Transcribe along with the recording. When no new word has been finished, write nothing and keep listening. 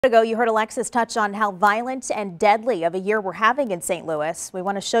Ago, you heard Alexis touch on how violent and deadly of a year we're having in St. Louis. We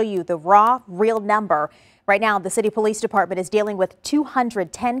want to show you the raw, real number. Right now, the city police department is dealing with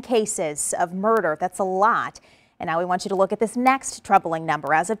 210 cases of murder. That's a lot. And now we want you to look at this next troubling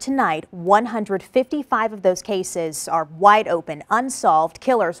number. As of tonight, 155 of those cases are wide open, unsolved,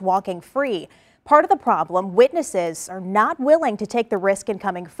 killers walking free. Part of the problem, witnesses are not willing to take the risk in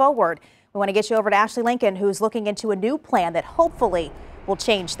coming forward. We want to get you over to Ashley Lincoln, who's looking into a new plan that hopefully will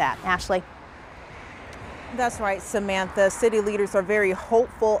change that. Ashley. That's right, Samantha. City leaders are very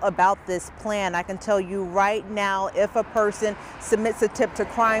hopeful about this plan. I can tell you right now, if a person submits a tip to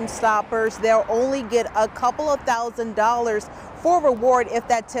Crime Stoppers, they'll only get a couple of $1,000s for reward if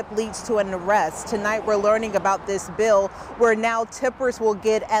that tip leads to an arrest. Tonight, we're learning about this bill where now tippers will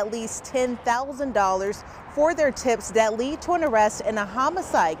get at least $10,000 for their tips that lead to an arrest in a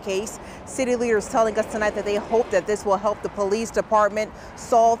homicide case. City leaders telling us tonight that they hope that this will help the police department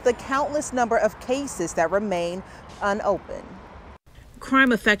solve the countless number of cases that remain unopened.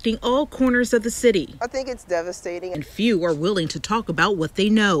 Crime affecting all corners of the city. I think it's devastating. And few are willing to talk about what they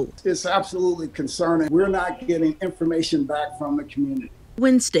know. It's absolutely concerning. We're not getting information back from the community.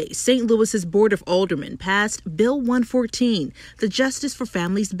 Wednesday, St. Louis's Board of Aldermen passed Bill 114, the Justice for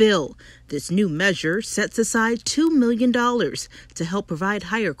Families bill. This new measure sets aside $2 million to help provide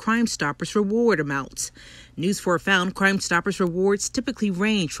higher Crime Stoppers reward amounts. News 4 found Crime Stoppers rewards typically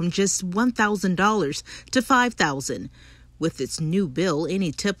range from just $1,000 to $5,000. With its new bill,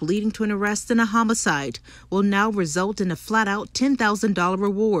 any tip leading to an arrest in a homicide will now result in a flat-out $10,000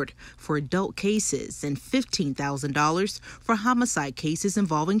 reward for adult cases and $15,000 for homicide cases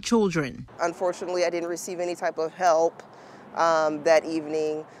involving children. Unfortunately, I didn't receive any type of help that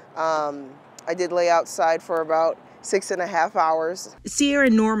evening. I did lay outside for about 6.5 hours. Sierra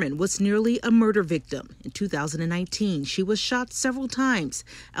Norman was nearly a murder victim. In 2019, she was shot several times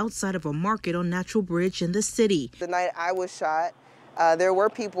outside of a market on Natural Bridge in the city. The night I was shot, there were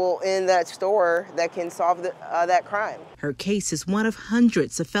people in that store that can solve that crime. Her case is one of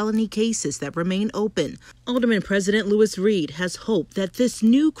hundreds of felony cases that remain open. Alderman President Lewis Reed has hope that this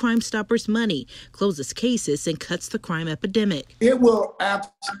new Crime Stoppers money closes cases and cuts the crime epidemic. It will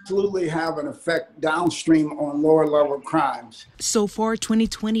absolutely have an effect downstream on lower level crimes. So far,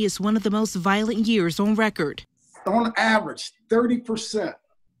 2020 is one of the most violent years on record. On average, 30%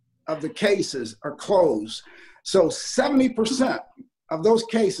 of the cases are closed. So 70% of those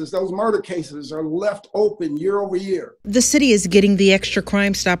cases, those murder cases, are left open year over year. The city is getting the extra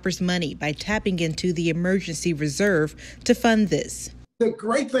Crime Stoppers money by tapping into the emergency reserve to fund this. The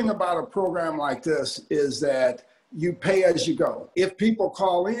great thing about a program like this is that you pay as you go. If people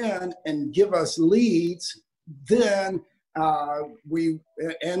call in and give us leads, then we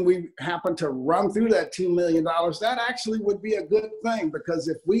happen to run through that $2 million, that actually would be a good thing, because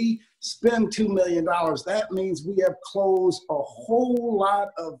if we spend $2 million, that means we have closed a whole lot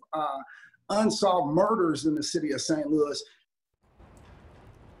of unsolved murders in the city of St. Louis.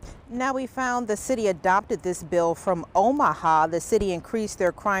 Now we found the city adopted this bill from Omaha. The city increased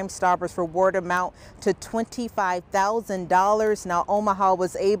their Crime Stoppers reward amount to $25,000. Now Omaha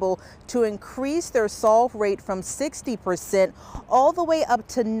was able to increase their solve rate from 60% all the way up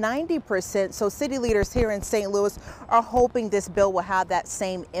to 90%. So city leaders here in St. Louis are hoping this bill will have that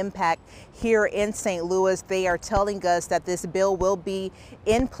same impact here in St. Louis. They are telling us that this bill will be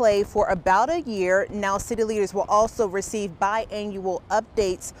in play for about a year. Now city leaders will also receive biannual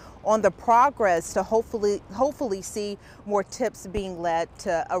updates on the progress to hopefully see more tips being led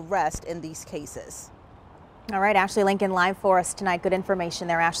to arrest in these cases. All right, Ashley Lincoln live for us tonight. Good information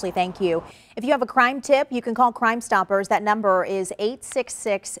there, Ashley. Thank you. If you have a crime tip, you can call Crime Stoppers. That number is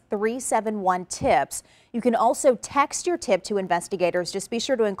 866-371-TIPS. You can also text your tip to investigators. Just be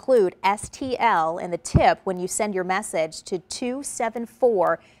sure to include STL in the tip when you send your message to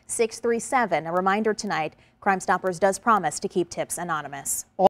 274-637. A reminder tonight, Crime Stoppers does promise to keep tips anonymous.